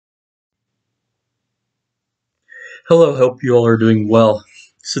Hello, hope you all are doing well.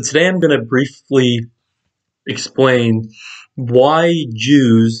 So today I'm going to briefly explain why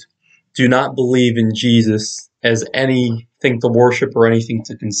Jews do not believe in Jesus as anything to worship or anything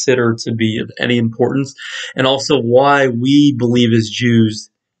to consider to be of any importance, and also why we believe as Jews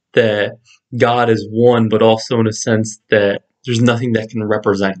that God is one, but also in a sense that there's nothing that can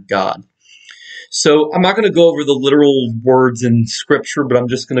represent God. So I'm not going to go over the literal words in Scripture, but I'm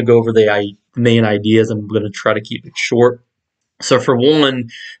just going to go over the main ideas. I'm going to try to keep it short. So for one,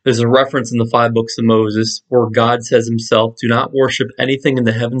 there's a reference in the 5 books of Moses where God says himself, do not worship anything in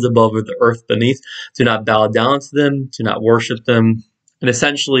the heavens above or the earth beneath. Do not bow down to them. Do not worship them. And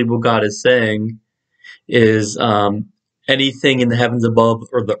essentially what God is saying is anything in the heavens above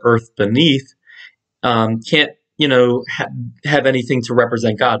or the earth beneath can't, have anything to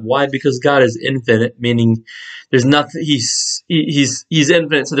represent God. Why? Because God is infinite, meaning there's nothing. He's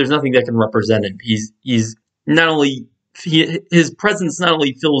infinite, so there's nothing that can represent him. He's not only his presence not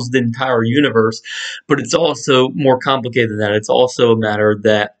only fills the entire universe, but it's also more complicated than that. It's also a matter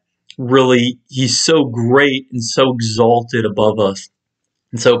that really he's so great and so exalted above us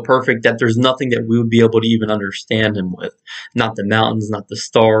and so perfect that there's nothing that we would be able to even understand him with. Not the mountains, not the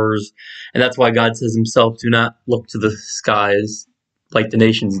stars. And that's why God says himself, do not look to the skies like the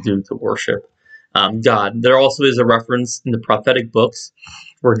nations do to worship God. There also is a reference in the prophetic books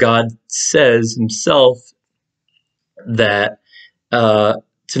where God says himself that to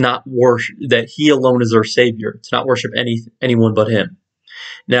not worship, that he alone is our savior, to not worship anyone but him.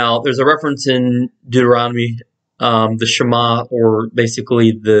 Now, there's a reference in Deuteronomy, the Shema, or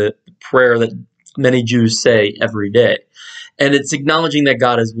basically the prayer that many Jews say every day. And it's acknowledging that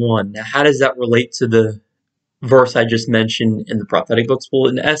God is one. Now, how does that relate to the verse I just mentioned in the prophetic books? Well,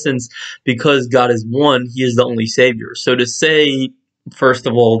 in essence, because God is one, he is the only Savior. So to say, first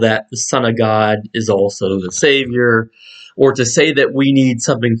of all, that the Son of God is also the Savior, or to say that we need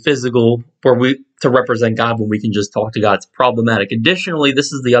something physical to represent God when we can just talk to God, it's problematic. Additionally,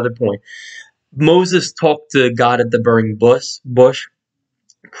 this is the other point. Moses talked to God at the burning bush.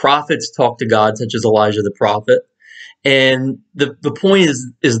 Prophets talk to God, such as Elijah the prophet. And the point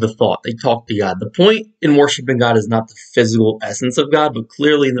is the thought. They talk to God. The point in worshiping God is not the physical essence of God, but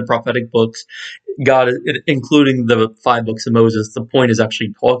clearly in the prophetic books, God, including the 5 books of Moses, the point is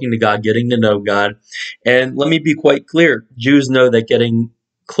actually talking to God, getting to know God. And let me be quite clear. Jews know that getting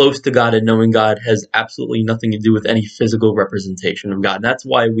close to God and knowing God has absolutely nothing to do with any physical representation of God. And that's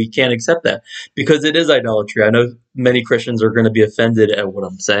why we can't accept that, because it is idolatry. I know many Christians are going to be offended at what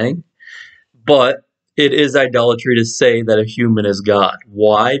I'm saying, but it is idolatry to say that a human is God.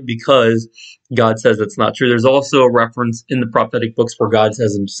 Why? Because God says it's not true. There's also a reference in the prophetic books where God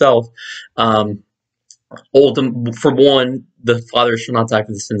says himself, for one, the father shall not die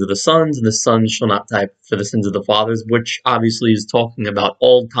for the sins of the sons, and the sons shall not die for the sins of the fathers, which obviously is talking about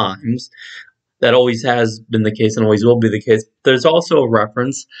all times. That always has been the case and always will be the case. There's also a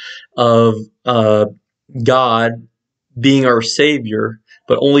reference of God being our Savior,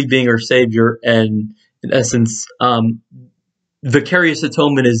 but only being our Savior, and in essence, vicarious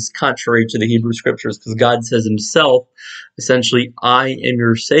atonement is contrary to the Hebrew Scriptures, because God says himself, essentially, I am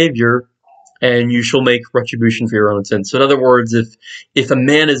your Savior, and you shall make retribution for your own sins. So in other words, if a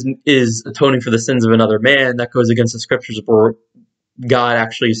man is atoning for the sins of another man, that goes against the Scriptures where God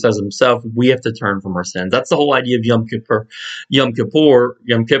actually says himself, we have to turn from our sins. That's the whole idea of Yom Kippur,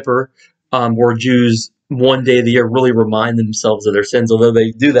 where Jews one day of the year really remind themselves of their sins, although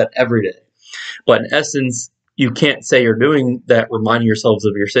they do that every day. But in essence, you can't say you're doing that, reminding yourselves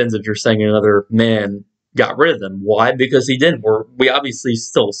of your sins, if you're saying another man got rid of them. Why? Because he didn't. We obviously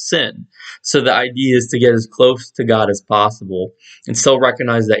still sin. So the idea is to get as close to God as possible and still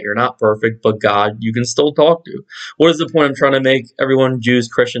recognize that you're not perfect, but God you can still talk to. What is the point I'm trying to make? Everyone, Jews,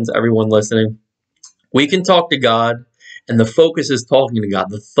 Christians, everyone listening, we can talk to God, and the focus is talking to God,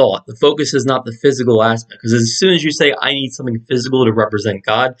 the thought. The focus is not the physical aspect, because as soon as you say, I need something physical to represent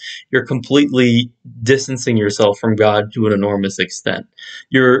God, you're completely distancing yourself from God to an enormous extent.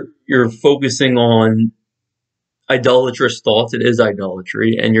 You're focusing on idolatrous thoughts. It is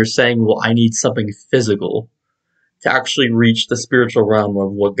idolatry. And you're saying, well, I need something physical to actually reach the spiritual realm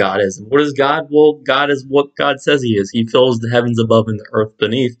of what God is. And what is God? Well, God is what God says he is. He fills the heavens above and the earth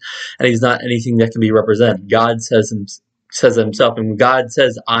beneath, and he's not anything that can be represented. God says himself, and when God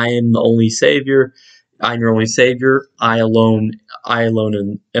says, I am the only Savior, I'm your only Savior, I alone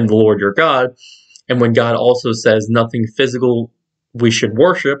am the Lord your God. And when God also says nothing physical we should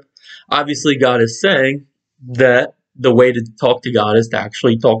worship, obviously God is saying that the way to talk to God is to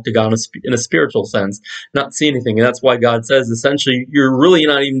actually talk to God in a spiritual sense, not see anything. And that's why God says, essentially, you're really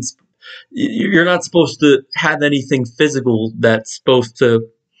not even You're not supposed to have anything physical that's supposed to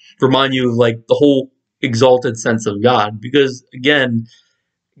remind you of like the whole exalted sense of God. Because again,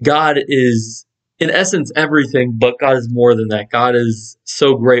 God is in essence everything, but God is more than that. God is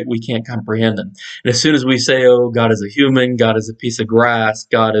so great we can't comprehend him. And as soon as we say, oh, God is a human, God is a piece of grass,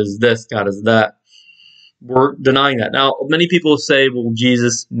 God is this, God is that, we're denying that. Now, many people say, well,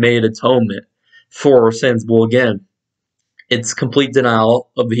 Jesus made atonement for our sins. Well, again, it's complete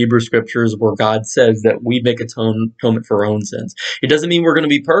denial of the Hebrew scriptures where God says that we make atonement for our own sins. It doesn't mean we're going to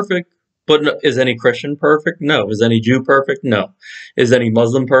be perfect, but no, is any Christian perfect? No. Is any Jew perfect? No. Is any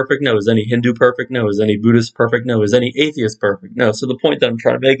Muslim perfect? No. Is any Hindu perfect? No. Is any Buddhist perfect? No. Is any atheist perfect? No. So the point that I'm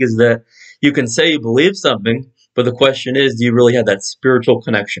trying to make is that you can say you believe something, but the question is, do you really have that spiritual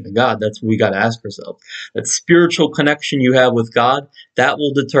connection to God? That's what we got to ask ourselves. That spiritual connection you have with God, that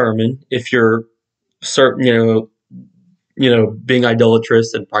will determine if you're certain, being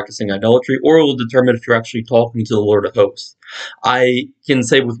idolatrous and practicing idolatry, or it will determine if you're actually talking to the Lord of hosts. I can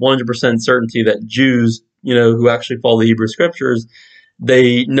say with 100% certainty that Jews, who actually follow the Hebrew scriptures,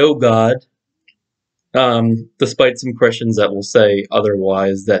 they know God, despite some Christians that will say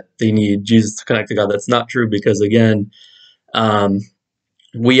otherwise, that they need Jesus to connect to God. That's not true because, again, um,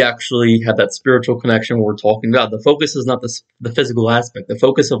 we actually have that spiritual connection where we're talking about. The focus is not the physical aspect. The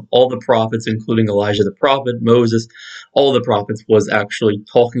focus of all the prophets, including Elijah the prophet, Moses, all the prophets, was actually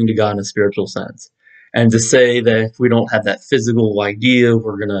talking to God in a spiritual sense. And to say that if we don't have that physical idea,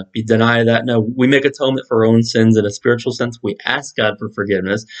 we're going to be denied that. No, we make atonement for our own sins in a spiritual sense. We ask God for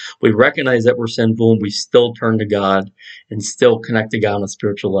forgiveness. We recognize that we're sinful, and we still turn to God and still connect to God on a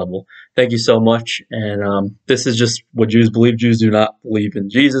spiritual level. Thank you so much. And this is just what Jews believe. Jews do not believe in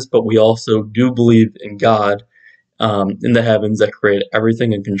Jesus, but we also do believe in God, in the heavens that created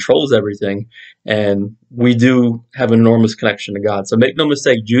everything and controls everything. And we do have an enormous connection to God. So make no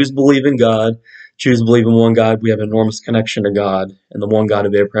mistake, Jews believe in God. Jews believe in one God. We have an enormous connection to God and the one God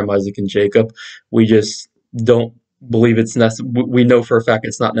of Abraham, Isaac, and Jacob. We just don't believe it's necessary. We know for a fact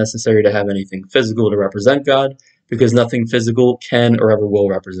it's not necessary to have anything physical to represent God, because nothing physical can or ever will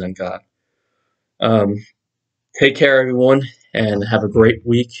represent God. Um, Take care, everyone, and have a great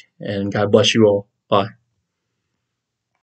week, and God bless you all. Bye.